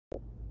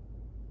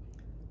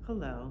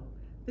Hello,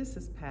 this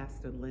is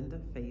Pastor Linda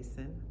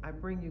Faison. I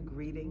bring you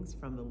greetings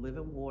from the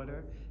Living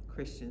Water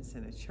Christian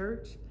Center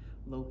Church,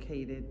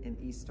 located in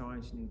East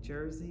Orange, New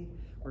Jersey,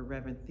 where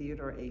Reverend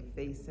Theodore A.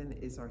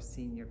 Faison is our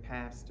senior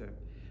pastor.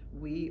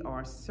 We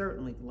are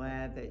certainly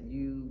glad that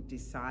you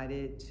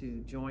decided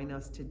to join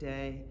us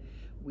today.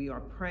 We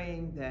are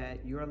praying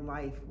that your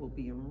life will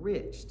be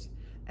enriched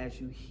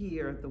as you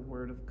hear the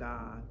Word of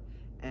God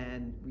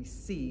and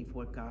receive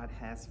what God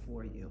has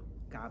for you.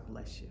 God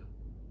bless you.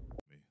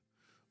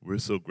 We're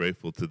so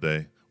grateful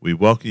today. We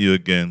welcome you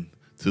again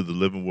to the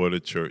Living Water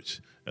Church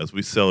as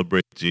we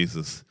celebrate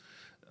Jesus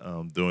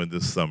during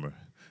this summer.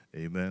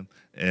 Amen.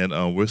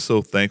 And we're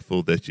so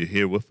thankful that you're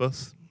here with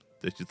us,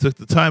 that you took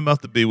the time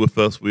out to be with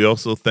us. We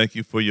also thank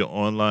you for your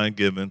online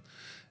giving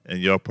and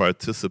your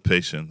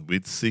participation. We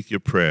seek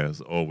your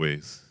prayers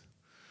always.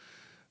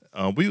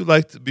 We would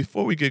like to,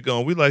 before we get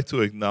going, we'd like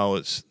to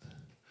acknowledge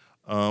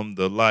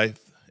the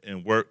life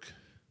and work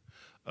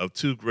of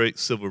two great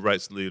civil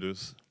rights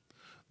leaders,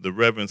 the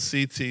Reverend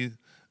C.T.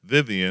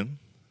 Vivian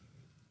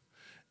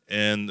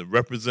and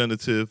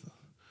Representative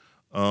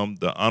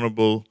the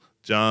Honorable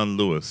John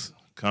Lewis,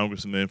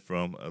 Congressman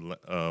from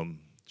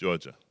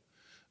Georgia.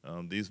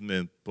 These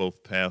men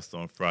both passed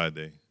on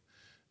Friday,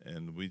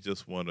 and we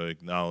just want to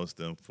acknowledge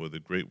them for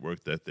the great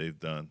work that they've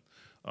done.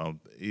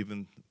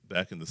 Even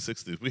back in the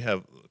 60s, we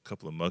have a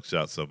couple of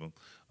mugshots of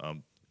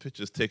them,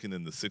 pictures taken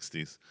in the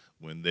 60s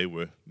when they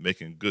were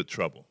making good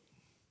trouble.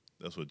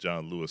 That's what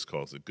John Lewis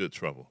calls it, good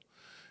trouble.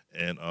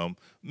 And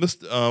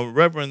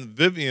Reverend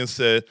Vivian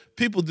said,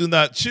 "People do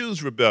not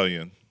choose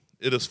rebellion.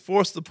 It is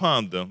forced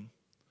upon them.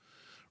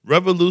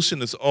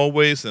 Revolution is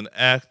always an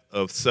act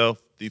of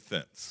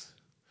self-defense."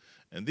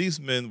 And these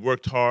men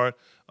worked hard.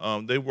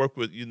 They worked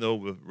with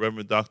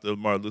Reverend Dr.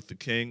 Martin Luther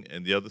King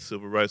and the other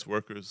civil rights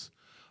workers.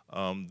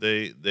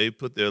 They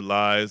put their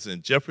lives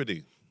in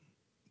jeopardy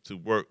to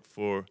work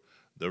for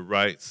the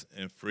rights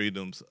and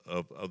freedoms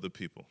of other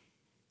people,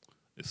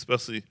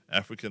 especially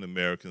African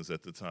Americans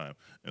at the time.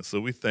 And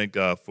so we thank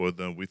God for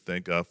them. We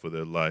thank God for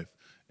their life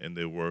and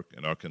their work.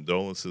 And our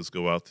condolences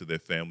go out to their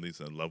families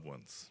and loved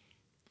ones.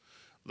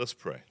 Let's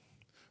pray.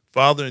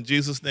 Father, in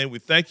Jesus' name, we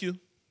thank you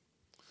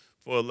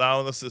for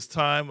allowing us this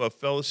time of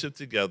fellowship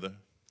together.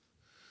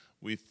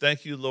 We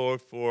thank you, Lord,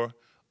 for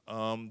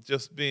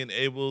just being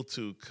able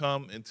to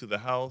come into the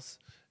house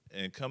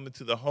and come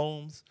into the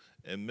homes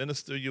and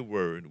minister your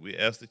word. We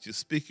ask that you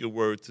speak your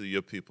word to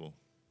your people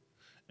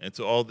and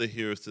to all the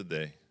hearers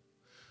today.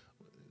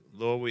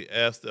 Lord, we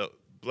ask that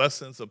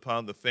blessings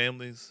upon the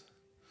families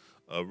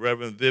of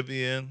Reverend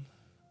Vivian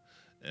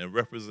and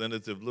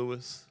Representative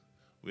Lewis.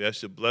 We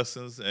ask your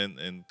blessings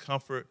and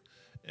comfort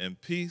and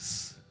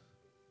peace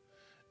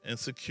and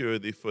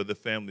security for the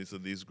families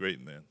of these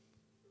great men.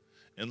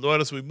 And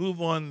Lord, as we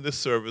move on in this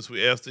service,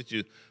 we ask that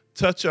you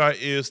touch our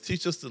ears,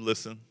 teach us to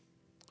listen,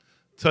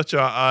 touch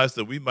our eyes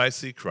that we might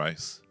see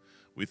Christ.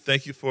 We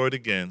thank you for it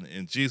again.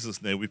 In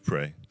Jesus' name we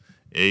pray.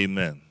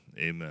 Amen.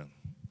 Amen.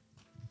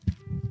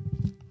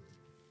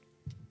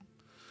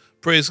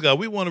 Praise God.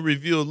 We want to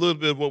review a little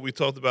bit of what we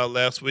talked about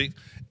last week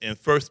in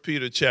 1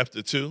 Peter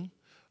chapter 2.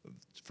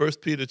 1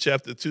 Peter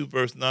chapter 2,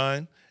 verse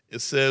 9, it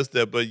says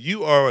that, "But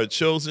you are a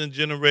chosen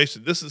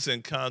generation." This is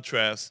in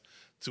contrast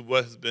to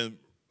what has been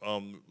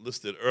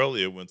listed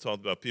earlier when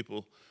talking about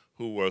people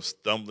who are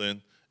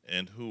stumbling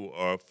and who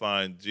are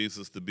find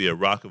Jesus to be a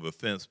rock of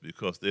offense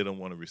because they don't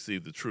want to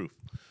receive the truth.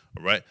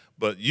 All right?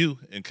 But you,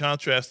 in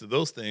contrast to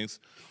those things,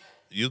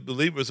 you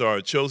believers are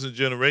a chosen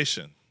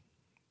generation,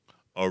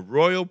 a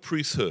royal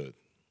priesthood,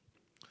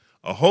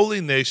 a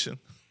holy nation,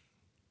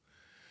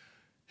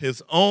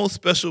 his own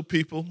special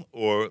people,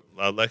 or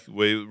I like the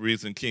way it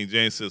reads in King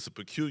James, says a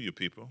peculiar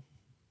people,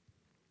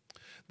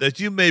 that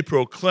you may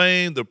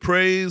proclaim the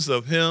praise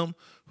of him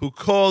who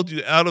called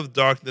you out of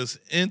darkness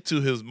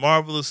into his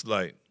marvelous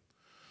light,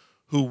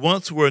 who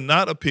once were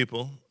not a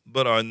people,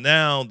 but are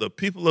now the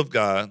people of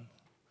God,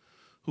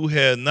 who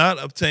had not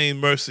obtained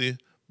mercy,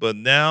 but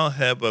now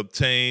have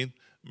obtained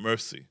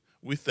mercy.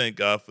 We thank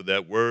God for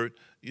that word.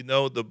 You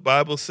know, the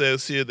Bible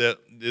says here that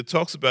it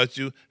talks about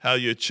you, how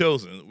you're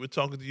chosen. We're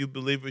talking to you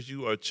believers.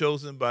 You are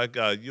chosen by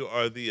God. You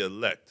are the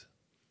elect,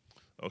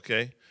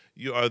 okay?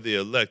 You are the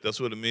elect. That's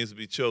what it means to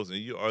be chosen.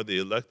 You are the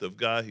elect of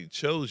God. He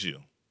chose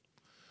you.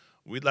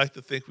 We'd like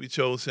to think we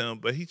chose him,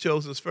 but he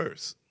chose us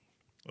first,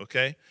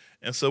 okay?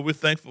 And so we're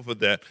thankful for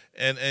that.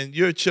 And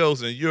you're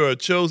chosen. You're a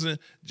chosen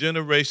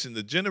generation.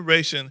 The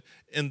generation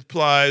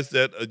implies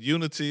that a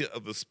unity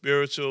of a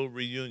spiritual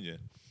reunion.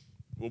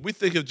 When we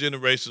think of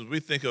generations, we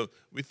think of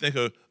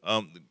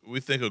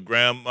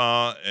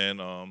grandma and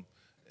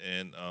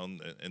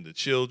the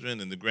children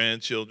and the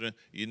grandchildren.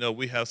 You know,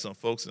 we have some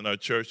folks in our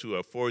church who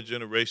have 4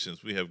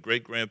 generations. We have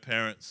great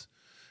grandparents,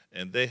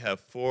 and they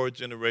have 4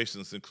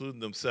 generations, including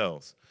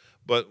themselves.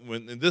 But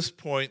when in this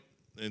point,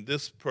 in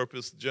this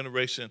purpose,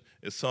 generation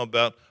is talking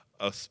about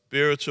a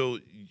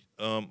spiritual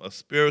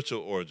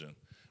origin.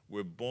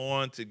 We're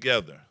born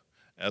together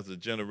as a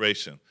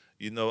generation.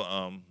 You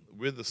know,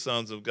 we're the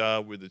sons of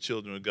God, we're the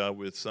children of God,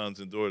 we're sons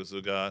and daughters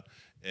of God,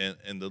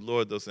 and the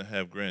Lord doesn't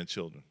have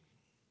grandchildren.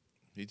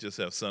 He just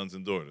has sons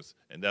and daughters,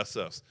 and that's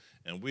us.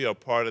 And we are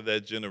part of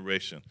that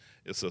generation.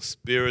 It's a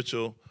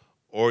spiritual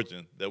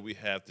origin that we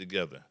have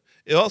together.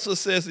 It also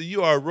says that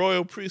you are a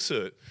royal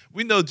priesthood.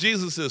 We know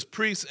Jesus is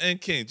priest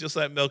and king, just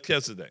like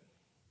Melchizedek.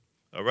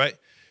 All right?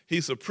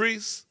 He's a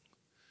priest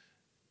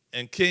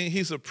and king.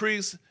 He's a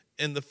priest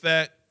in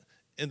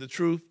the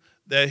truth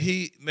that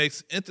he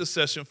makes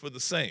intercession for the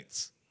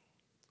saints.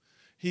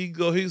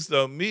 He's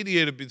the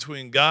mediator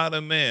between God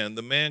and man,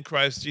 the man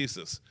Christ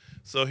Jesus.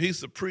 So he's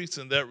the priest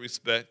in that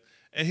respect,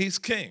 and he's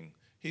king.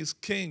 He's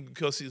king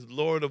because he's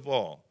Lord of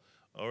all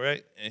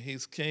right? And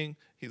he's king.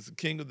 He's the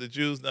king of the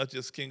Jews, not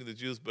just king of the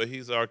Jews, but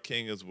he's our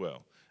king as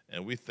well.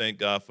 And we thank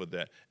God for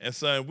that. And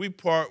so we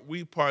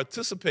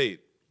participate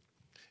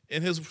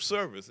in his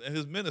service and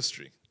his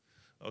ministry,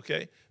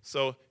 okay?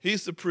 So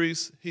he's the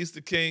priest, he's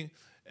the king,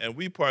 and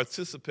we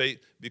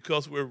participate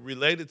because we're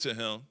related to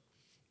him,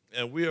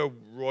 and we are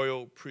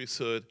royal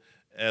priesthood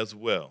as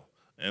well.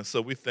 And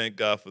so we thank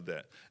God for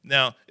that.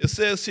 Now, it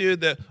says here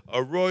that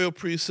a royal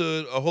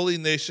priesthood, a holy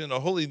nation,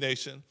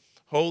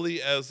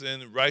 holy as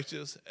in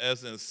righteous,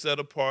 as in set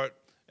apart,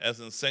 as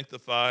in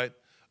sanctified,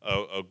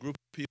 a group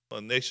of people,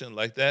 a nation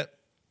like that.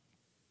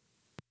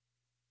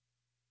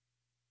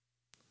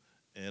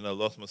 And I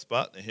lost my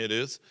spot, and here it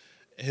is.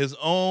 His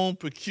own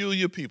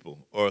peculiar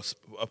people, or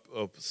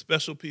a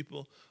special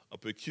people, a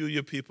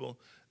peculiar people.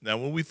 Now,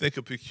 when we think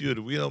of peculiar,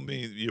 we don't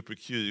mean you're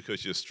peculiar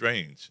because you're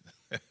strange.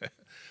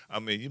 I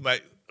mean, you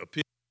might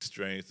appear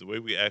strange. The way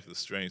we act is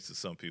strange to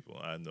some people.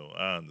 I know,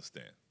 I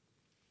understand.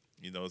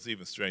 You know, it's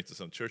even strange to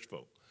some church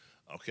folk.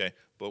 Okay?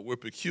 But we're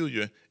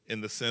peculiar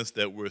in the sense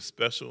that we're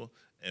special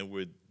and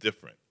we're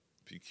different.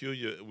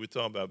 Peculiar, we're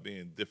talking about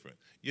being different.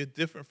 You're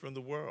different from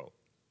the world.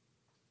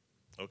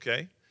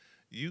 Okay?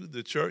 You,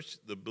 the church,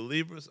 the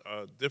believers,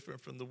 are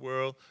different from the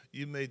world.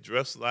 You may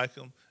dress like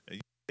them, and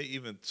you may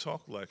even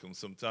talk like them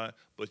sometimes,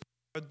 but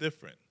you are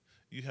different.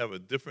 You have a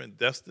different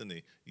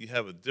destiny. You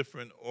have a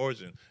different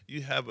origin.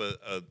 You have a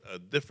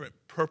different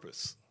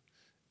purpose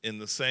in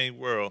the same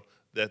world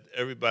that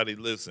everybody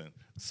lives in.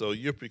 So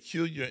you're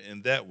peculiar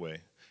in that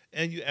way,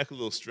 and you act a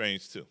little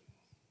strange too.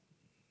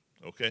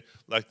 Okay?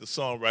 Like the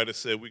songwriter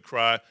said, we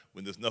cry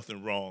when there's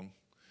nothing wrong.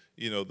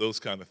 You know, those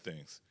kind of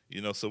things.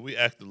 You know, so we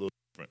act a little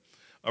different.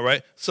 All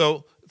right?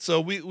 So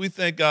we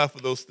thank God for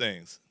those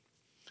things.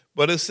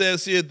 But it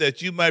says here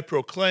that you might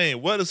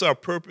proclaim. What is our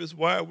purpose?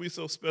 Why are we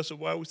so special?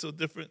 Why are we so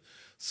different?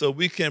 So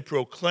we can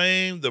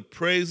proclaim the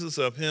praises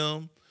of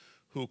him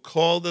who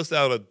called us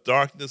out of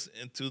darkness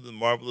into the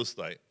marvelous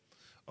light.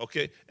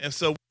 Okay? And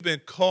so we've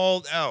been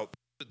called out.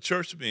 The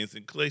church means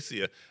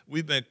ecclesia.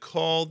 We've been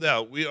called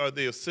out. We are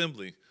the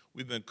assembly.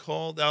 We've been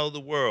called out of the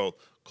world,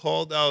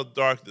 called out of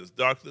darkness.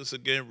 Darkness,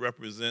 again,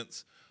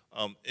 represents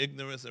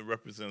ignorance and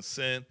represents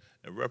sin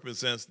and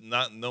represents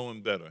not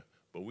knowing better.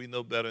 But we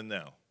know better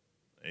now.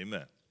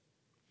 Amen.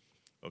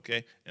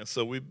 Okay? And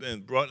so we've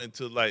been brought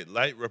into light.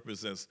 Light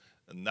represents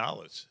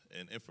knowledge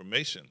and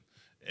information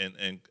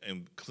and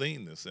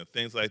cleanness and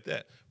things like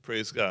that.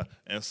 Praise God.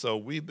 And so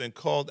we've been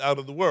called out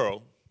of the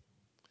world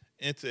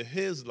into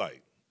his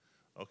light.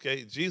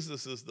 Okay?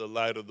 Jesus is the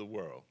light of the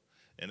world.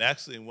 And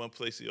actually, in one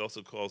place, he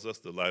also calls us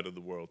the light of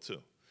the world,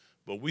 too.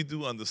 But we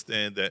do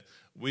understand that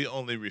we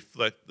only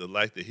reflect the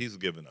light that he's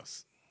given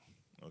us.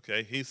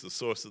 Okay? He's the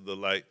source of the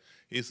light.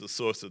 He's the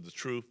source of the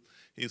truth.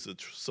 He's the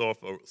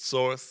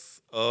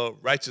source of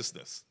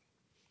righteousness.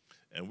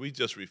 And we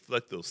just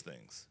reflect those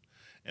things.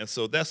 And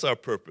so that's our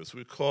purpose.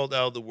 We're called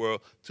out of the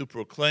world to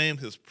proclaim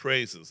his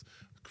praises.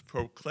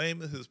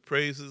 Proclaiming his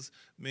praises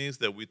means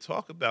that we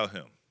talk about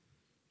him.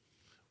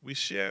 We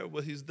share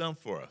what he's done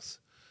for us.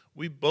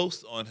 We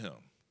boast on him.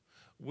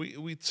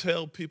 We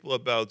tell people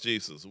about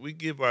Jesus. We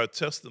give our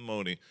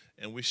testimony,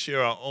 and we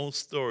share our own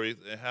stories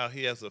and how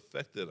he has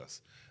affected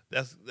us.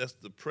 That's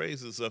the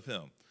praises of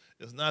him.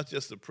 It's not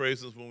just the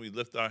praises when we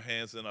lift our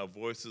hands and our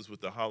voices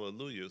with the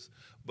hallelujahs,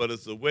 but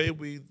it's the way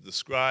we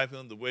describe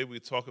him, the way we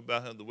talk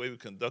about him, the way we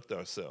conduct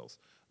ourselves,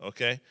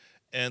 okay?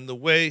 And the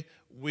way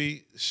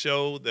we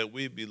show that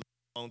we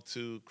belong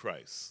to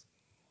Christ.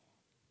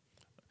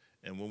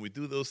 And when we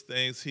do those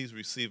things, he's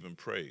receiving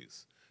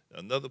praise.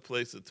 Another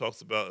place that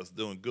talks about us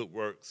doing good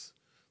works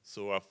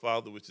so our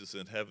Father which is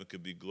in heaven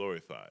could be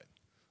glorified,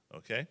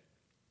 okay?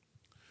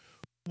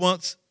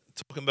 Once,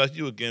 talking about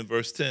you again,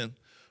 verse 10,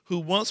 who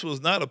once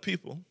was not a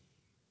people,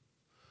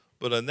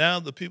 but are now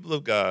the people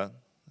of God,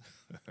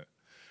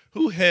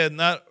 who had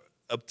not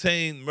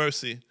obtained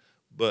mercy,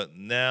 but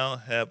now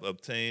have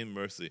obtained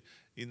mercy.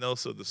 You know,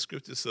 so the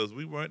scripture says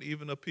we weren't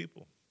even a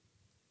people,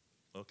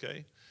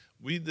 okay?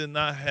 We did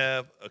not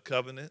have a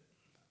covenant.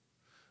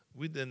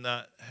 We did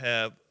not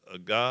have a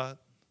God.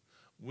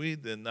 We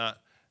did not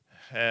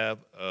have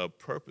a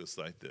purpose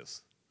like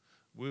this.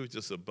 We were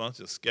just a bunch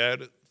of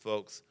scattered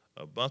folks,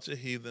 a bunch of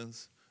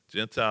heathens,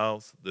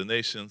 Gentiles, the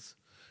nations,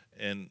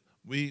 and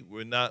we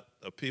were not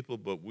a people,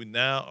 but we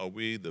are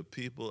the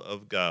people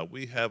of God.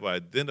 We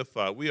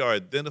are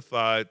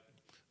identified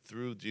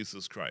through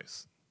Jesus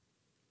Christ.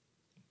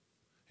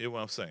 Hear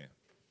what I'm saying?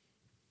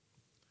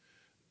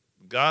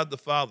 God the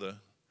Father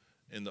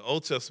in the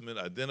Old Testament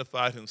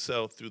identified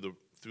himself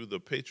through the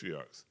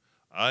patriarchs.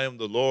 I am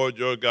the Lord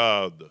your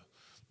God.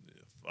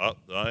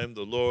 I am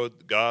the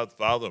Lord God,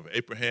 Father of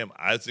Abraham,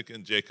 Isaac,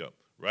 and Jacob,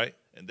 right?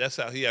 And that's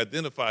how he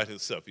identified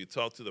himself. He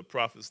talked to the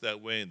prophets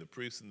that way and the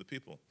priests and the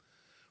people.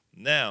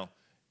 Now,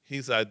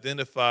 he's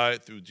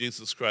identified through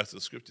Jesus Christ.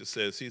 The scripture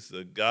says he's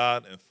the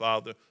God and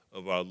Father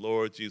of our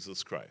Lord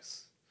Jesus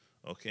Christ.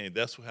 Okay, and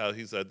that's how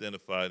he's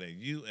identified. And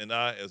you and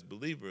I, as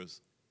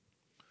believers,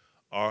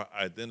 are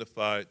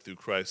identified through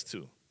Christ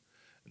too.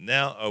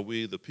 Now are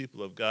we the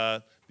people of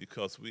God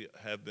because we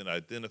have been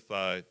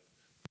identified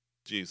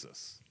with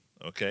Jesus.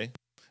 Okay?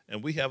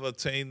 And we have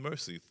obtained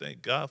mercy.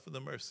 Thank God for the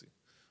mercy.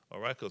 All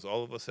right? Because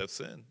all of us have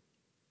sinned.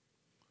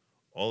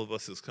 All of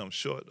us has come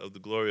short of the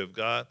glory of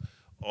God.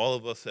 All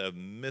of us have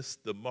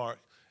missed the mark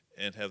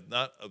and have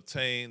not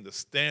obtained the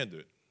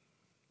standard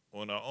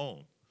on our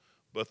own.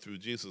 But through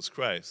Jesus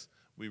Christ,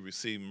 we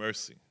receive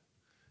mercy.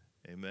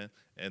 Amen?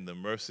 And the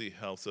mercy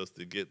helps us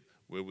to get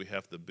where we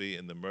have to be,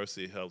 and the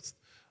mercy helps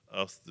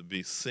us to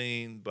be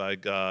seen by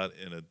God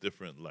in a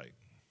different light.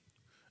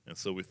 And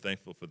so we're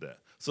thankful for that.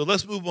 So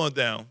let's move on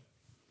down.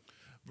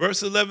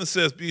 Verse 11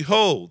 says,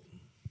 behold,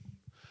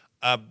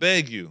 I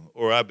beg you,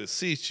 or I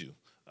beseech you,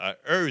 I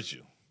urge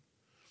you,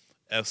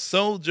 as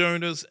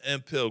sojourners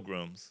and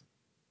pilgrims,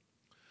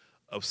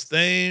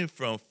 abstain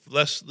from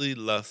fleshly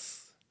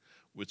lusts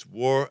which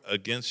war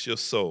against your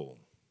soul,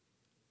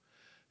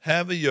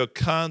 having your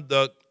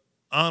conduct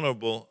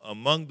honorable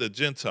among the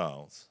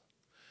Gentiles,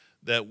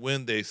 that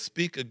when they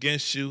speak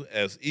against you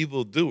as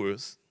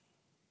evildoers,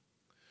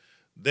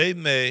 they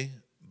may,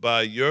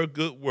 by your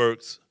good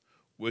works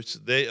which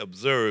they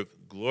observe,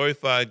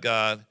 glorify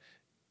God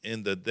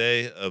in the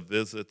day of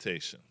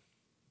visitation.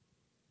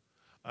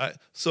 All right?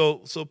 So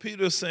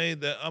Peter is saying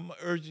that I'm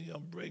urging you,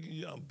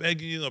 I'm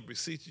begging you, I'm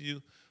beseeching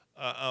you.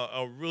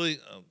 I really,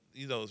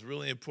 it's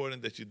really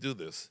important that you do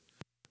this,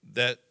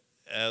 that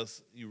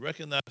as you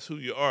recognize who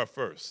you are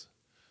first.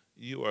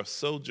 You are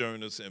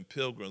sojourners and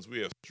pilgrims.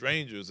 We are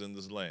strangers in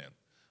this land.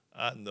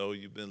 I know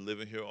you've been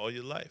living here all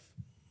your life.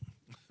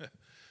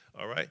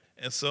 All right?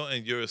 And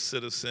you're a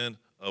citizen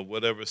of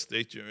whatever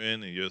state you're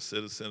in, and you're a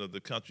citizen of the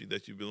country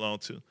that you belong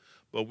to.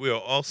 But we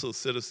are also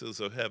citizens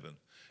of heaven.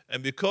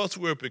 And because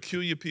we're a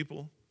peculiar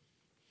people,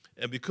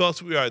 and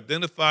because we are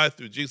identified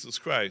through Jesus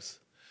Christ,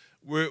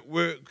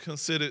 we're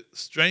considered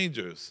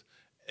strangers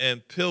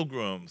and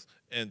pilgrims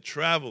and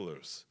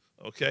travelers,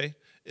 okay?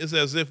 It's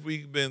as if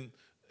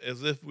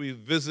we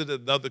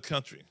visited another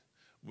country.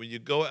 When you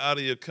go out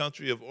of your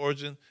country of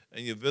origin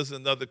and you visit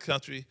another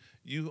country,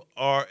 you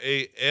are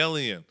an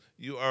alien.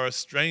 You are a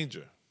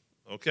stranger,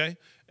 okay?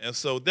 And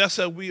so that's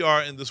how we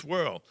are in this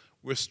world.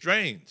 We're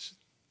strange.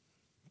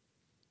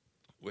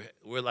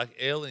 We're like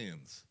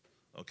aliens,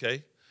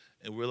 okay?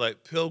 And we're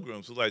like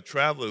pilgrims. We're like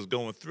travelers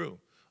going through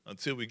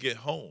until we get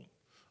home,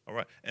 all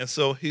right? And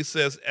so he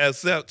says, as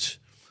such,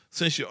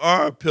 since you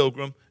are a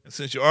pilgrim, and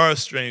since you are a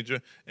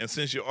stranger, and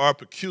since you are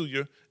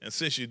peculiar, and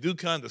since you do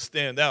kind of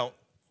stand out,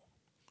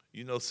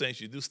 saints,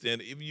 you do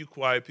stand, even you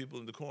quiet people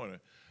in the corner,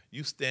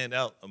 you stand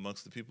out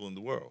amongst the people in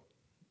the world.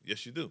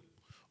 Yes, you do.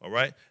 All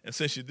right? And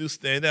since you do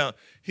stand out,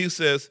 he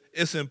says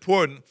it's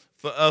important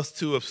for us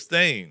to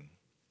abstain,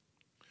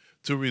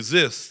 to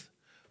resist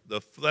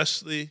the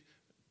fleshly,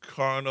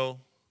 carnal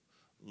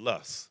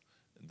lusts,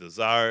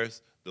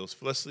 desires, those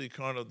fleshly,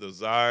 carnal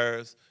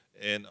desires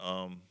and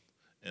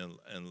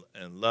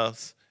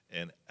lusts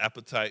and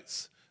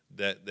appetites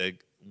that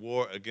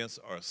war against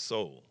our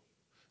soul.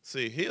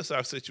 See, here's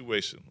our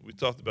situation. We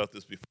talked about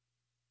this before.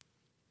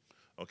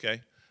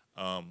 Okay?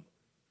 I'm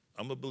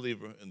a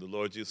believer in the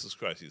Lord Jesus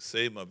Christ. He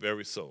saved my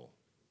very soul.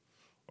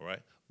 All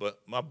right? But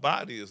my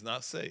body is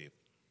not saved.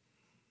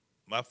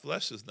 My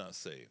flesh is not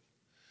saved.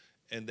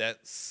 And that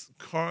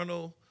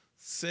carnal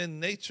sin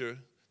nature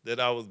that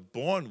I was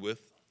born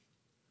with,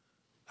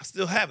 I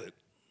still have it.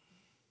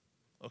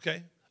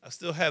 Okay? I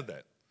still have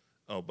that.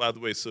 Oh, by the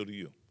way, so do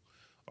you.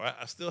 All right?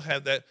 I still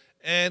have that.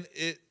 And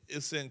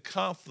it's in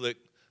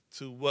conflict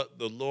to what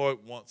the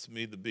Lord wants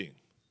me to be,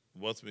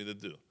 wants me to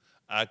do.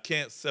 I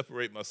can't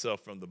separate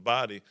myself from the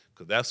body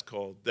because that's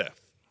called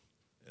death.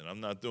 And I'm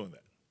not doing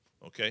that.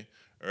 Okay?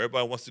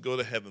 Everybody wants to go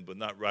to heaven, but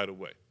not right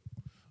away.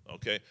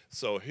 Okay?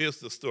 So here's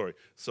the story.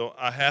 So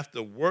I have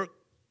to work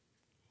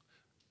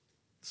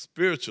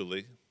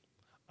spiritually.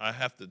 I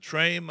have to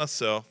train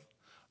myself.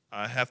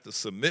 I have to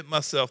submit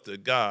myself to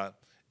God.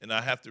 And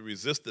I have to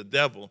resist the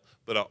devil.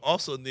 But I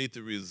also need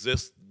to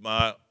resist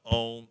my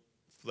own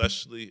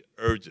fleshly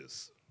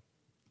urges.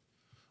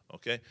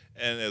 Okay?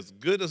 And as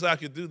good as I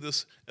can do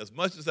this, as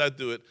much as I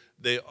do it,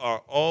 they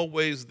are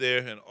always there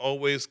and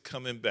always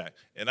coming back.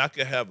 And I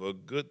can have a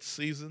good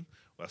season.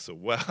 I said,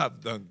 well,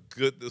 I've done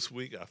good this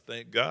week. I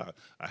thank God.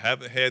 I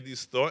haven't had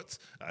these thoughts.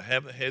 I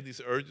haven't had these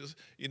urges,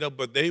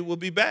 but they will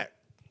be back.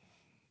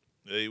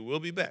 They will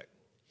be back.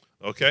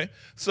 Okay?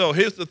 So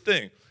here's the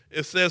thing.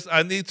 It says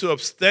I need to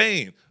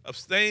abstain.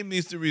 Abstain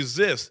means to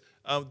resist.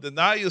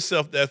 Deny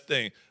yourself that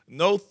thing.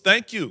 No,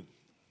 thank you.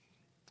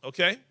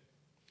 Okay?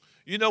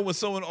 When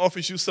someone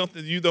offers you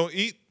something you don't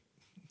eat,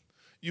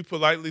 you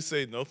politely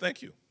say, no,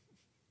 thank you.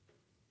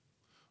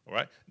 All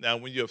right? Now,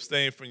 when you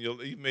abstain from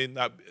you may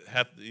not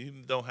have to, you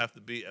don't have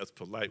to be as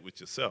polite with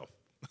yourself.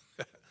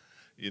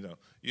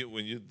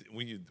 When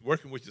you're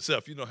working with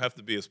yourself, you don't have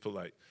to be as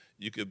polite.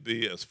 You could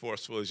be as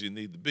forceful as you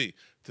need to be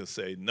to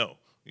say, no,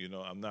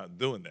 I'm not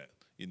doing that.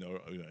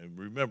 And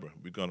remember,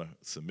 we're going to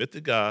submit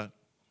to God,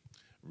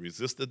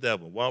 resist the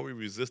devil. While we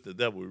resist the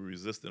devil, we're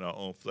resisting our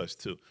own flesh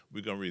too.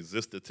 We're going to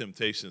resist the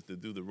temptations to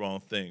do the wrong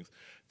things.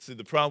 See,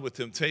 the problem with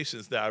temptation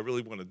is that I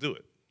really want to do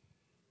it.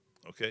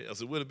 Okay?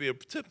 Else it would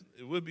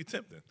be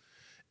tempting.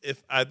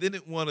 If I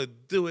didn't want to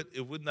do it,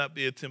 it would not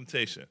be a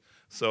temptation.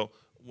 So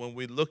when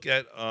we look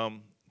at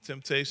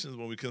temptations,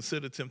 when we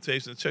consider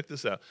temptations, check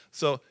this out.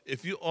 So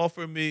if you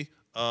offer me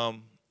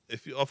some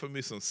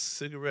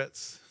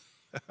cigarettes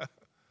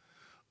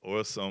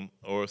or some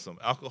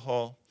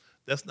alcohol,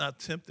 that's not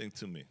tempting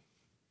to me,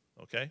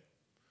 okay?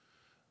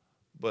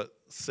 But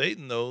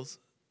Satan knows,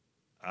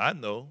 I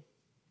know,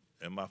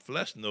 and my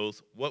flesh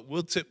knows what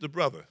will tip the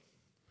brother,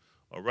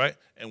 all right?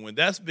 And when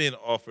that's being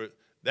offered,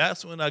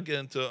 that's when I get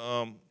into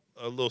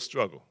a little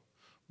struggle.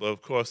 But,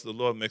 of course, the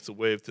Lord makes a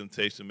way of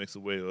temptation, makes a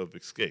way of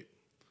escape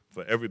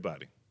for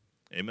everybody.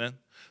 Amen?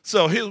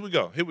 So here we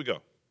go.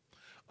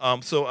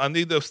 So I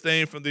need to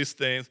abstain from these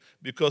things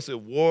because it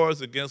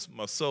wars against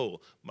my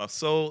soul. My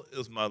soul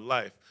is my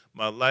life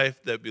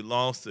that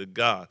belongs to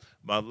God,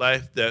 my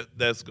life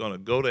that's going to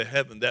go to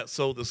heaven, that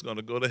soul that's going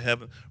to go to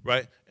heaven,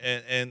 right?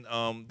 And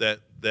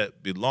that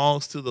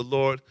belongs to the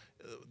Lord.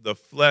 The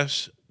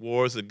flesh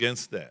wars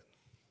against that.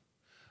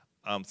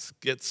 I'm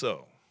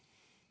schizo,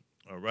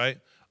 all right?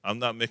 I'm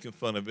not making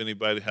fun of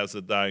anybody that has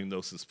a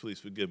diagnosis.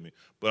 Please forgive me.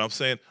 But I'm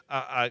saying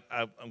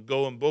I'm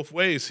going both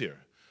ways here.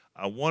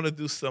 I want to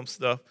do some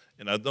stuff,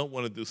 and I don't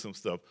want to do some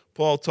stuff.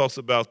 Paul talks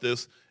about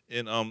this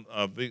in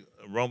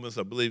Romans,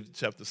 I believe,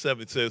 chapter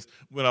 7. It says,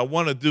 when I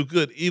want to do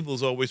good, evil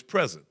is always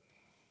present.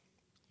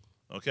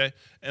 Okay?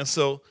 And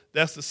so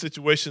that's the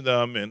situation that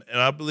I'm in,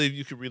 and I believe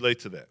you can relate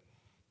to that.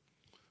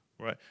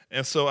 Right?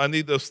 And so I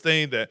need to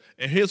abstain that.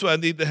 And here's what I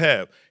need to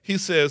have. He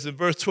says in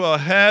verse 12,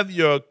 have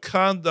your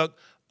conduct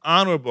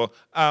honorable.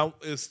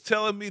 It's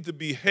telling me to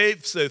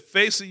behave. Say,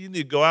 face it, you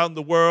need to go out in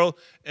the world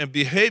and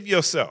behave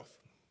yourself.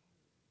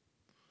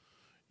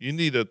 You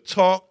need to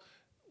talk,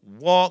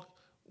 walk,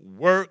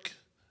 work,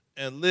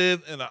 and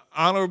live in an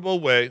honorable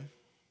way.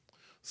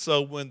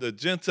 So when the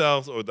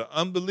Gentiles or the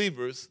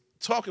unbelievers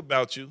talk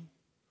about you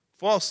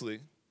falsely,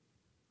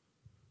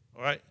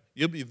 all right,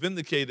 you'll be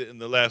vindicated in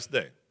the last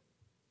day.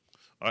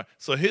 All right.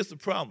 So here's the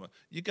problem.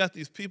 You got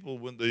these people,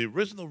 when the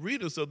original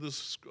readers of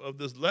this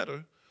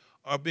letter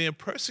are being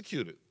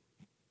persecuted.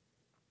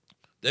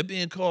 They're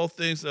being called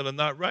things that are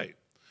not right.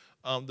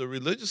 The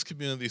religious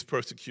community is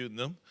persecuting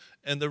them,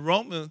 and the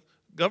Roman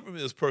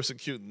government is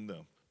persecuting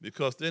them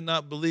because they're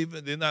not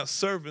believing, they're not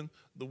serving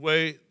the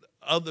way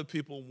other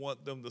people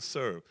want them to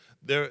serve.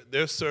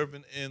 They're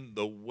serving in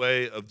the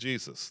way of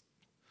Jesus.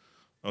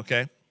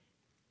 Okay?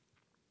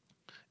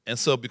 And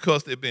so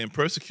because they're being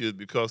persecuted,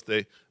 because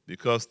they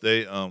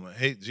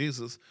hate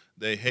Jesus,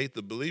 they hate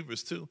the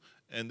believers too,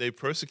 and they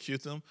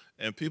persecute them,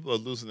 and people are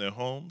losing their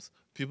homes,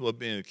 people are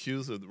being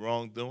accused of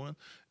wrongdoing,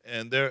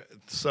 and they're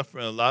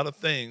suffering a lot of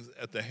things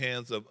at the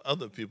hands of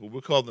other people. We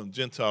call them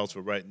Gentiles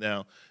for right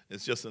now.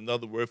 It's just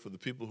another word for the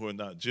people who are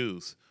not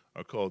Jews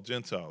are called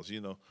Gentiles.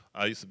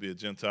 I used to be a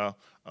Gentile,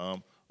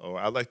 or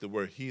I like the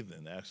word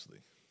heathen, actually.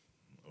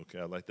 Okay,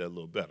 I like that a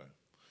little better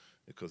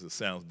because it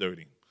sounds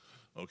dirty.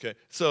 Okay,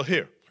 so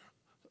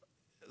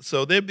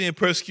they're being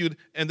persecuted,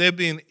 and they're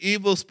being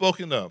evil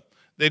spoken of.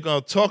 They're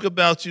going to talk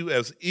about you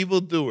as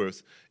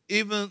evildoers.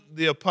 Even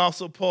the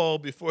Apostle Paul,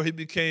 before he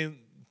became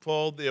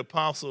Paul the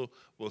Apostle,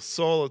 was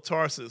Saul of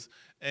Tarsus,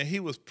 and he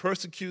was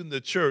persecuting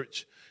the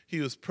church. He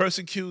was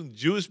persecuting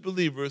Jewish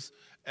believers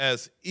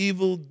as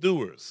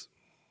evildoers,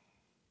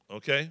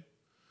 okay?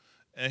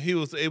 And he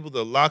was able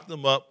to lock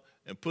them up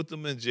and put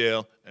them in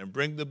jail and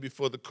bring them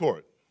before the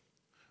court,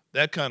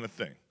 that kind of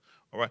thing,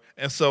 all right?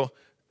 And so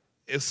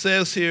it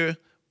says here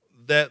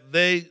that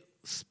they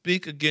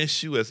speak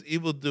against you as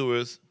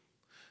evildoers.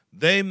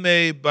 They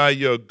may, by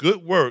your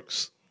good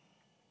works,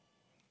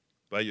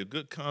 by your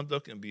good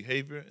conduct and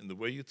behavior and the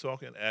way you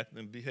talk and act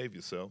and behave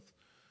yourself,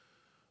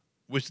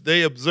 which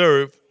they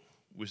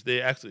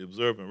actually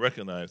observe and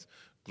recognize,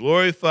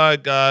 glorify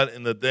God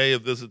in the day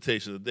of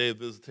visitation. The day of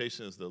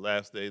visitation is the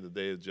last day, the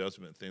day of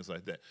judgment, things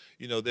like that.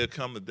 There'll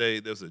come a day,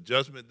 there's a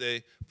judgment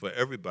day for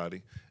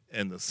everybody,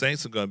 and the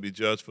saints are going to be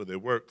judged for their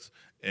works.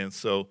 And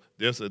so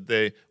there's a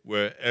day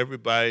where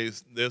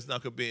there's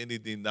not going to be any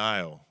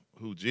denial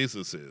who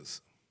Jesus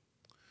is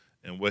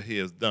and what he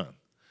has done.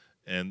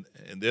 And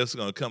there's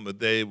going to come a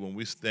day when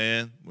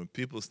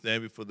people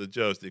stand before the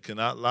judge. They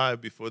cannot lie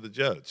before the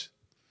judge.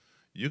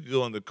 You can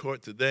go into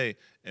court today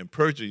and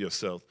perjure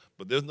yourself,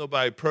 but there's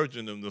nobody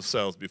perjuring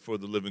themselves before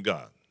the living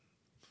God.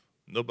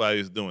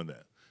 Nobody's doing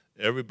that.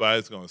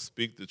 Everybody's going to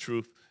speak the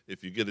truth.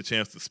 If you get a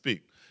chance to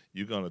speak,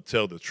 you're going to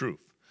tell the truth.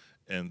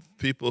 And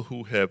people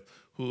who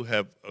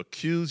have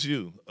accused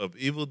you of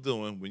evil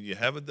doing when you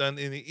haven't done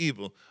any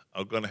evil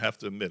are going to have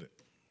to admit it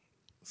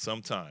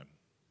sometime.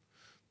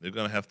 They're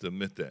going to have to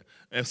admit that.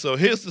 And so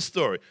here's the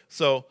story.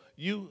 So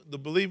you, the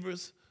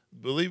believers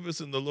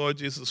in the Lord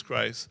Jesus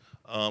Christ,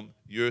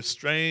 you're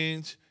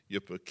strange,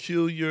 you're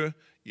peculiar,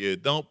 you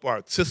don't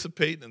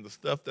participate in the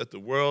stuff that the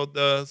world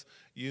does.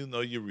 You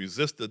know, you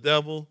resist the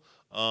devil.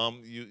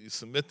 You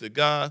submit to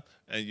God,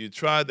 and you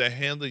try to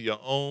handle your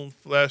own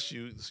flesh.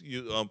 You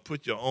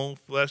put your own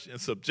flesh in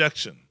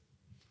subjection.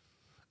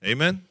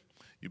 Amen?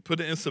 You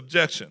put it in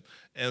subjection.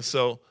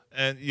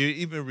 And you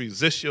even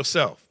resist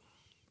yourself.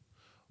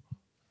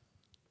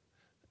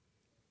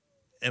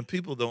 And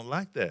people don't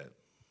like that.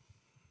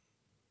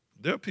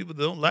 There are people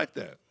that don't like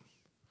that.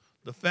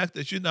 The fact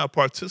that you're not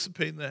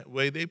participating that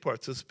way they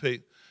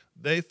participate,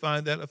 they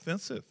find that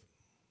offensive.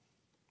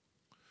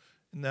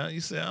 Now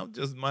you say, I'm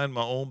just minding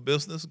my own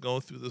business,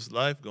 going through this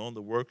life, going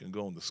to work and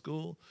going to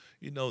school,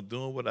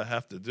 doing what I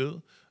have to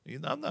do.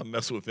 I'm not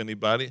messing with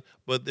anybody.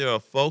 But there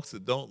are folks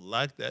that don't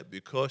like that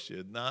because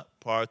you're not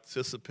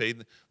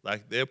participating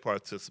like they're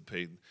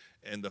participating.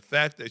 And the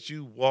fact that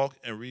you walk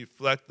and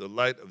reflect the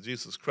light of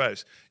Jesus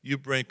Christ, you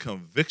bring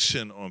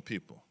conviction on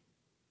people.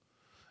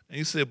 And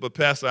you say, but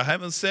Pastor, I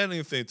haven't said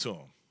anything to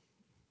them.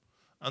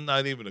 I'm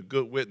not even a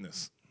good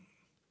witness.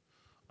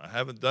 I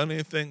haven't done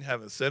anything,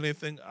 haven't said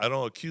anything. I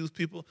don't accuse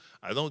people.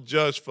 I don't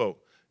judge folk.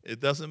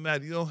 It doesn't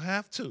matter. You don't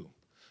have to,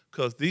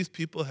 because these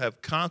people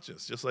have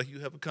conscience. Just like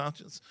you have a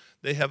conscience,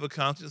 they have a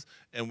conscience.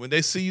 And when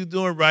they see you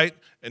doing right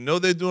and know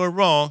they're doing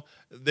wrong,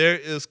 there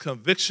is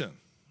conviction.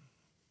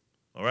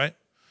 All right?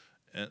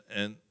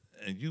 And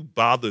you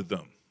bother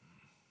them.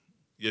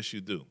 Yes,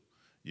 you do.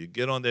 You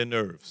get on their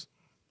nerves.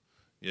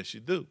 Yes, you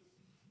do.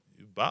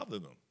 You bother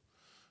them,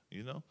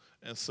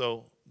 And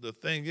so the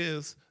thing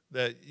is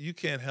that you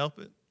can't help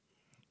it.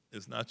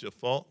 It's not your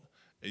fault.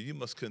 And you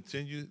must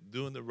continue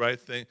doing the right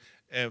thing.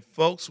 And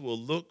folks will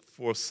look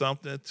for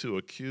something to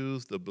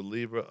accuse the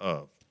believer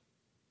of.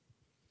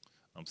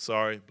 I'm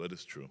sorry, but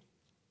it's true.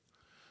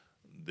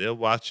 They'll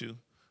watch you.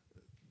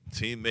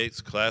 Teammates,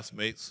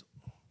 classmates,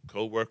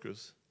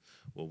 co-workers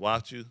will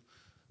watch you.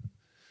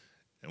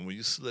 And when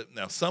you slip,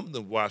 now some of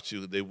them watch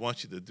you, they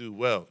want you to do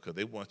well because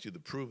they want you to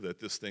prove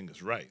that this thing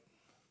is right.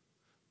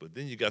 But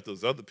then you got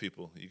those other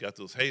people, you got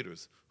those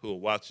haters who are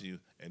watching you,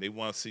 and they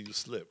want to see you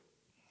slip.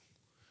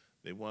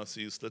 They want to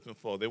see you slip and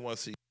fall. They want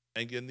to see you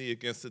bang your knee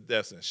against the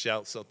desk and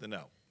shout something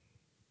out.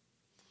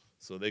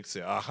 So they can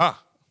say,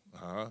 aha,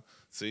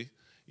 see?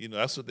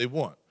 That's what they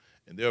want.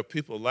 And there are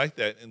people like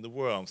that in the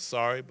world. I'm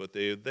sorry, but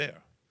they are there.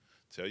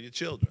 Tell your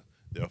children.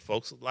 There are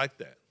folks like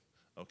that,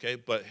 okay?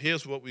 But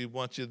here's what we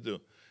want you to do.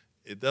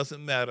 It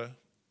doesn't matter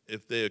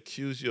if they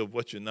accuse you of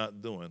what you're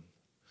not doing.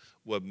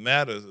 What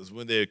matters is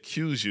when they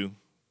accuse you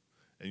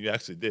and you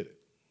actually did it.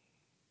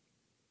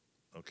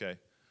 Okay?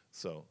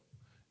 So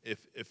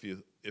if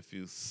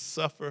you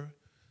suffer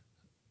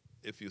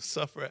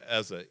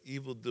as an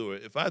evildoer,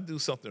 if I do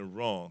something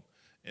wrong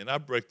and I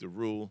break the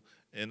rule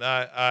and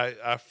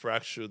I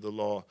fracture the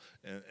law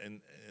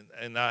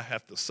and I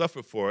have to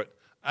suffer for it,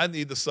 I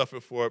need to suffer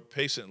for it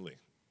patiently.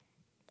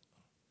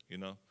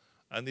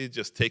 I need to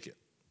just take it.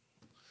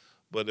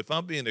 But if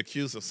I'm being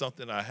accused of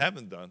something I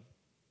haven't done,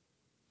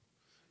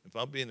 if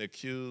I'm being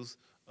accused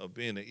of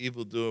being an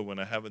evildoer when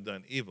I haven't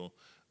done evil,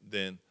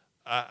 then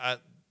I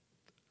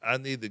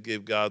need to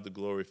give God the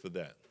glory for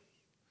that.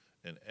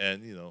 And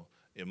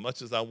as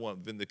much as I want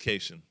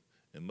vindication,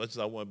 as much as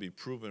I want to be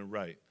proven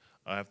right,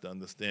 I have to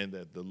understand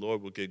that the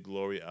Lord will get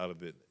glory out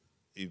of it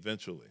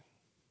eventually.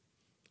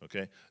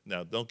 Okay?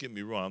 Now, don't get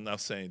me wrong. I'm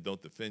not saying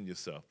don't defend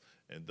yourself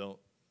and don't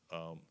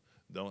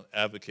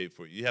advocate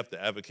for it. You have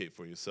to advocate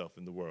for yourself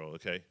in the world,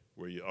 okay,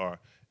 where you are,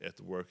 at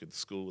the work, at the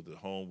school, at the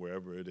home,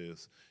 wherever it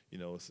is.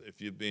 If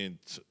you're being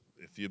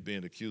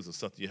accused of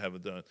something you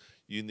haven't done,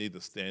 you need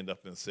to stand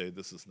up and say,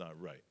 this is not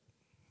right,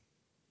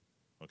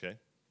 okay?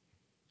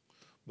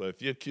 But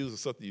if you're accused of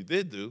something you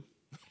did do,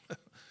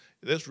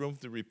 there's room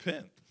to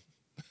repent.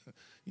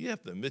 You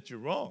have to admit you're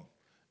wrong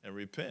and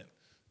repent,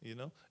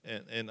 and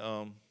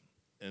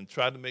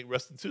try to make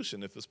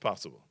restitution if it's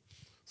possible.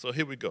 So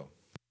here we go.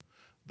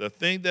 The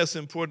thing that's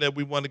important that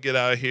we want to get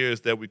out of here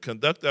is that we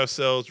conduct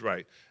ourselves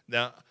right.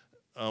 Now,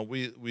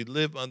 we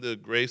live under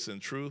grace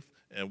and truth,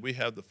 and we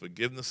have the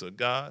forgiveness of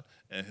God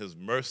and his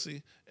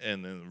mercy.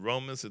 And in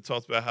Romans, it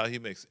talks about how he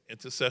makes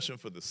intercession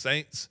for the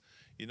saints,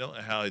 and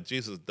how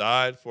Jesus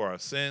died for our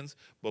sins.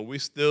 But we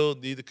still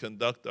need to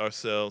conduct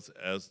ourselves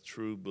as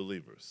true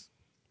believers.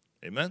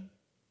 Amen?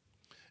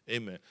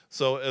 Amen.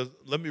 So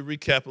let me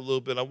recap a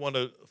little bit. I want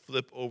to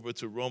flip over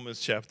to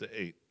Romans chapter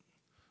 8.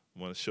 I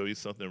want to show you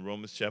something in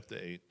Romans chapter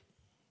 8.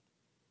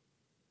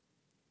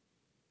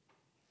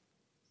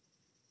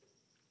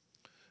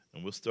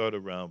 And we'll start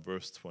around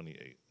verse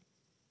 28.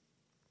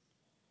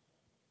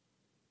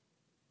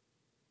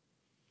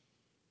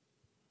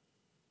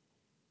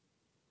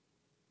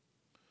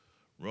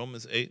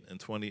 Romans 8 and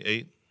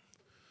 28.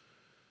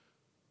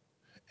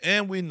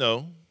 And we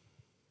know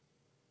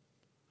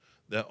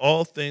that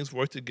all things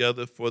work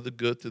together for the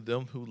good to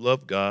them who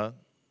love God,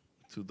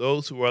 to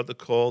those who are the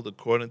called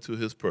according to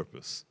his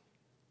purpose.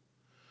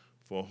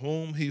 For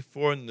whom he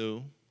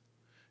foreknew,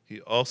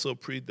 he also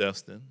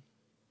predestined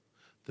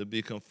to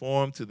be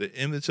conformed to the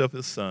image of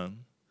his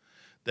Son,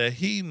 that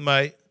he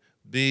might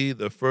be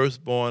the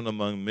firstborn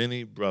among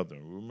many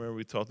brethren. Remember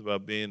we talked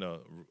about being a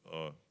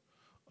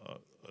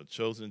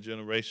chosen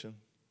generation,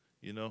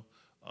 you know?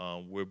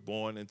 We're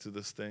born into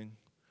this thing.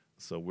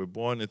 So we're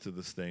born into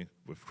this thing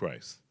with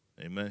Christ.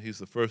 Amen. He's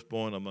the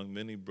firstborn among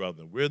many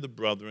brethren. We're the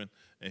brethren,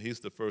 and he's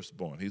the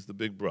firstborn. He's the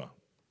big bro.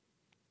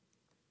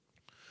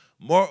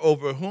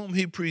 Moreover, whom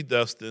he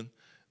predestined,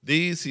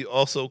 these he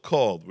also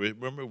called.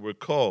 Remember, we're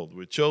called.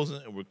 We're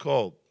chosen and we're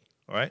called.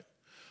 All right?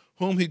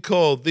 Whom he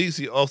called, these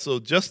he also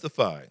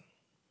justified.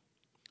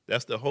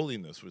 That's the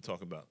holiness we're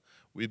talking about.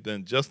 We've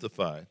been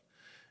justified.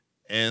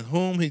 And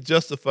whom he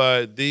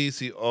justified, these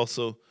he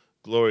also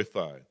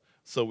glorified.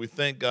 So we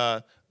thank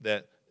God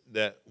that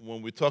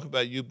when we talk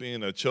about you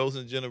being a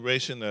chosen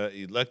generation, an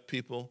elect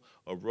people,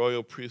 a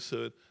royal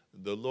priesthood,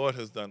 the Lord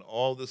has done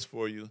all this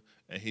for you,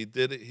 and he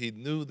did it. He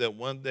knew that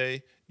one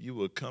day you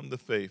would come to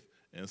faith,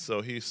 and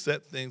so he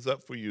set things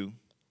up for you,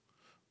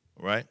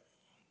 right?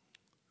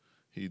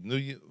 He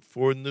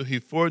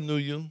foreknew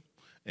you,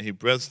 and he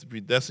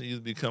predestined you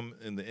to become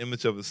in the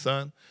image of his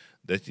Son,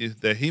 that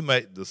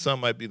the Son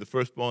might be the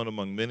firstborn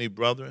among many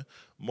brethren.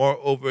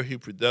 Moreover, he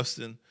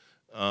predestined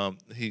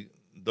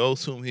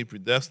those whom he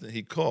predestined,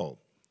 he called.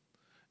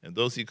 And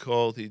those he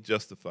called, he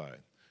justified.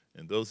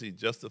 And those he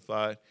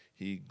justified,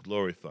 he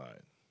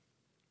glorified.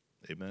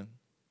 Amen?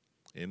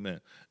 Amen.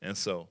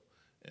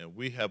 And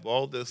we have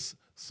all this,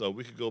 so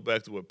we could go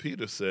back to what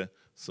Peter said,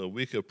 so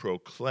we could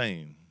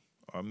proclaim.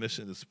 Our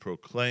mission is to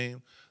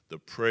proclaim the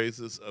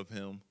praises of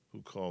him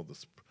who called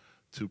us,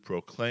 to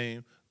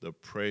proclaim the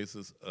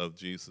praises of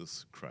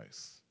Jesus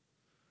Christ.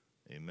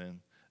 Amen.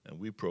 And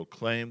we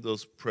proclaim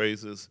those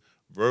praises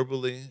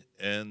verbally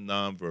and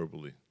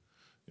non-verbally.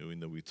 You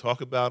know, we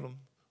talk about them,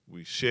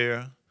 we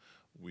share,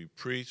 we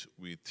preach,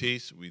 we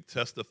teach, we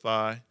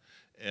testify,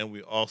 and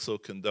we also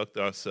conduct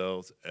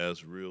ourselves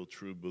as real,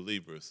 true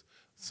believers.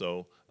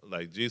 So,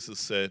 like Jesus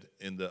said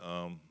in the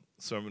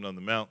Sermon on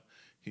the Mount,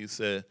 he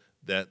said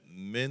that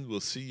men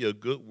will see your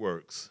good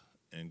works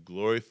and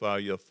glorify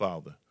your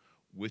Father,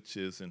 which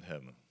is in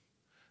heaven.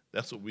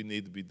 That's what we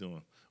need to be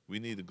doing. We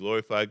need to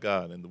glorify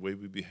God in the way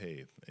we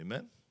behave.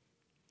 Amen?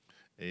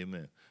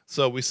 Amen.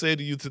 So we say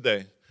to you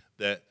today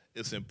that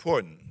it's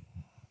important,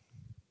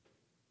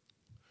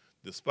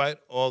 despite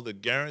all the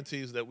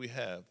guarantees that we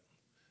have,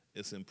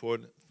 it's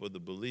important for the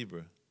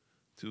believer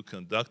to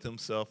conduct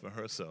himself and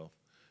herself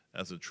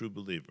as a true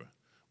believer.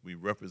 We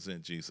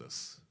represent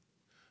Jesus.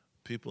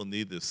 People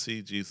need to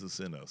see Jesus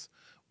in us.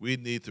 We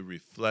need to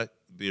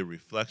be a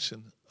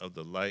reflection of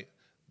the light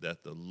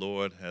that the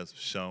Lord has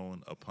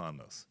shone upon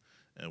us.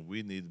 And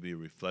we need to be a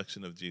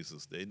reflection of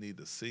Jesus. They need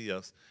to see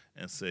us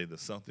and say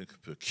there's something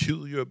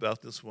peculiar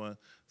about this one,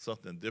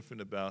 something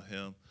different about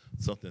him,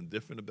 something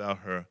different about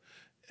her.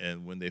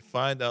 And when they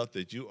find out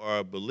that you are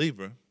a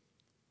believer,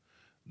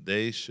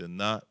 they should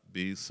not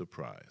be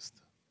surprised.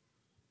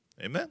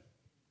 Amen?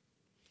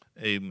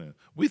 Amen.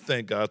 We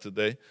thank God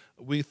today.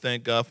 We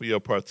thank God for your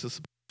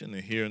participation in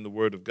hearing the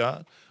word of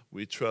God.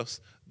 We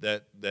trust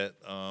that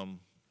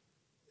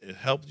it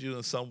helped you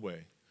in some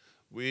way.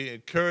 We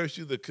encourage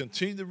you to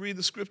continue to read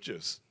the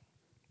scriptures.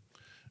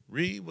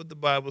 Read what the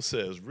Bible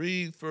says.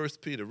 Read 1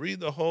 Peter. Read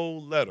the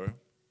whole letter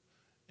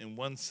in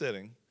one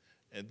sitting,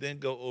 and then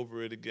go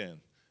over it again.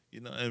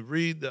 You know, and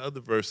read the other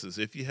verses.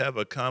 If you have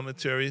a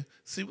commentary,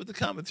 see what the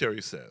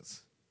commentary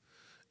says.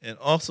 And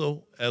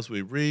also, as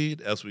we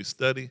read, as we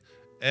study,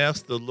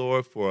 ask the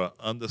Lord for an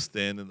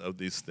understanding of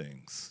these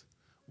things.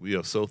 We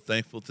are so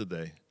thankful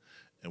today,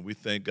 and we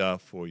thank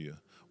God for you.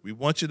 We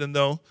want you to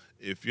know,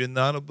 if you're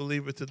not a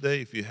believer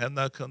today, if you have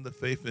not come to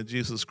faith in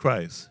Jesus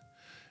Christ,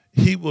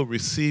 he will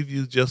receive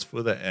you just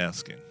for the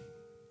asking.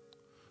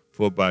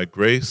 For by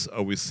grace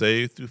are we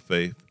saved through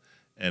faith,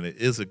 and it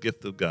is a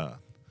gift of God.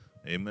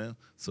 Amen?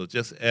 So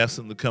just ask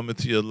him to come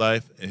into your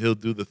life, and he'll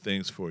do the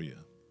things for you,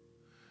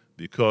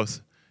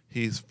 because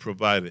he's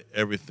provided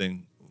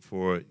everything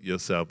for your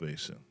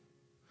salvation.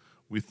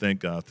 We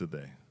thank God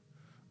today.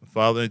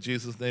 Father, in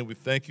Jesus' name, we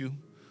thank you.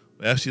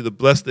 We ask you to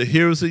bless the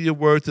hearers of your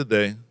word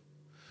today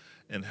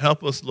and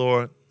help us,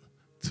 Lord,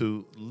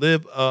 to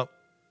live up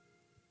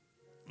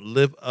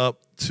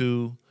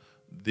to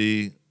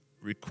the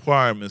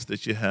requirements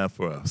that you have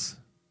for us,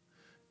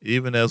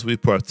 even as we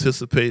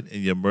participate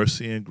in your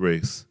mercy and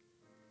grace,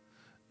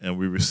 and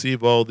we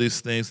receive all these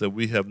things that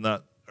we have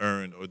not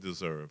earned or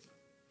deserved.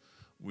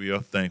 We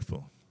are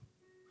thankful.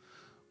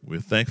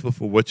 We're thankful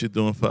for what you're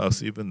doing for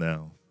us even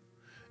now.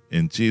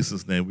 In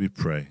Jesus' name we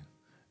pray.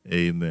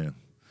 Amen.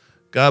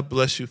 God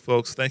bless you,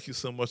 folks. Thank you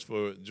so much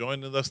for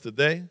joining us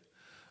today.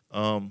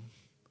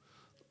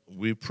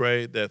 We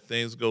pray that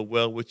things go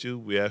well with you.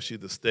 We ask you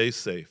to stay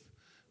safe.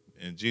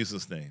 In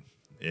Jesus' name,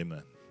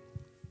 amen.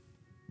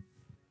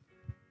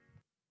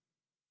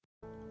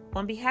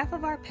 On behalf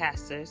of our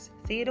pastors,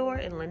 Theodore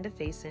and Linda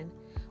Faison,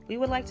 we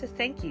would like to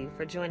thank you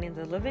for joining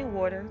the Living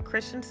Water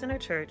Christian Center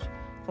Church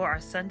for our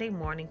Sunday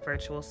morning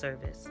virtual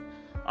service.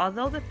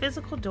 Although the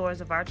physical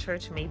doors of our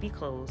church may be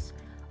closed,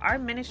 our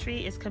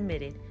ministry is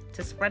committed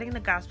to spreading the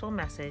gospel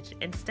message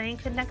and staying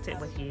connected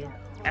with you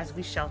as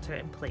we shelter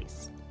in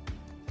place.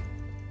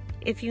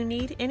 If you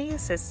need any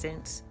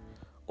assistance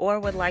or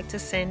would like to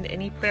send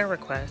any prayer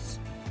requests,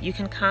 you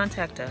can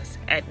contact us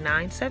at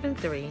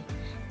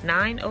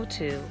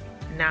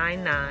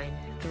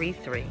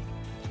 973-902-9933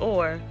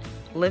 or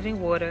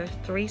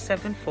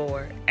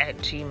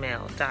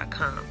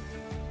livingwater374@gmail.com.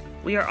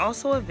 We are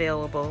also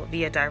available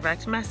via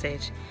direct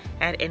message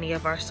at any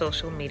of our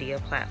social media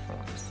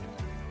platforms.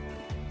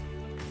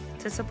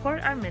 To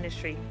support our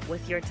ministry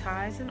with your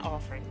tithes and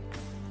offering,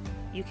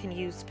 you can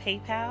use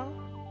PayPal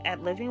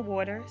at Living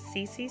Water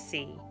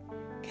CCC,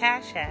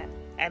 Cash App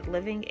at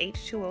Living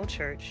H2O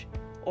Church,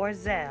 or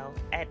Zelle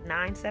at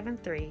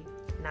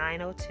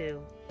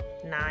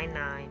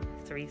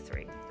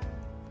 973-902-9933.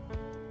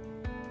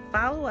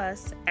 Follow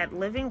us at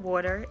Living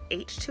Water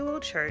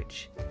H2O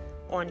Church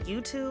on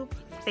YouTube,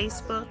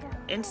 Facebook,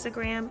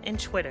 Instagram, and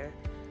Twitter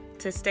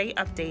to stay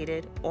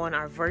updated on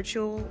our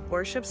virtual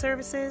worship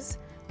services,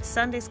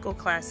 Sunday school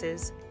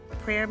classes,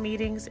 prayer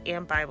meetings,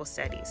 and Bible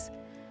studies.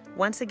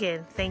 Once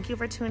again, thank you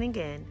for tuning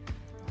in.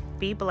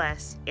 Be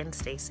blessed and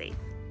stay safe.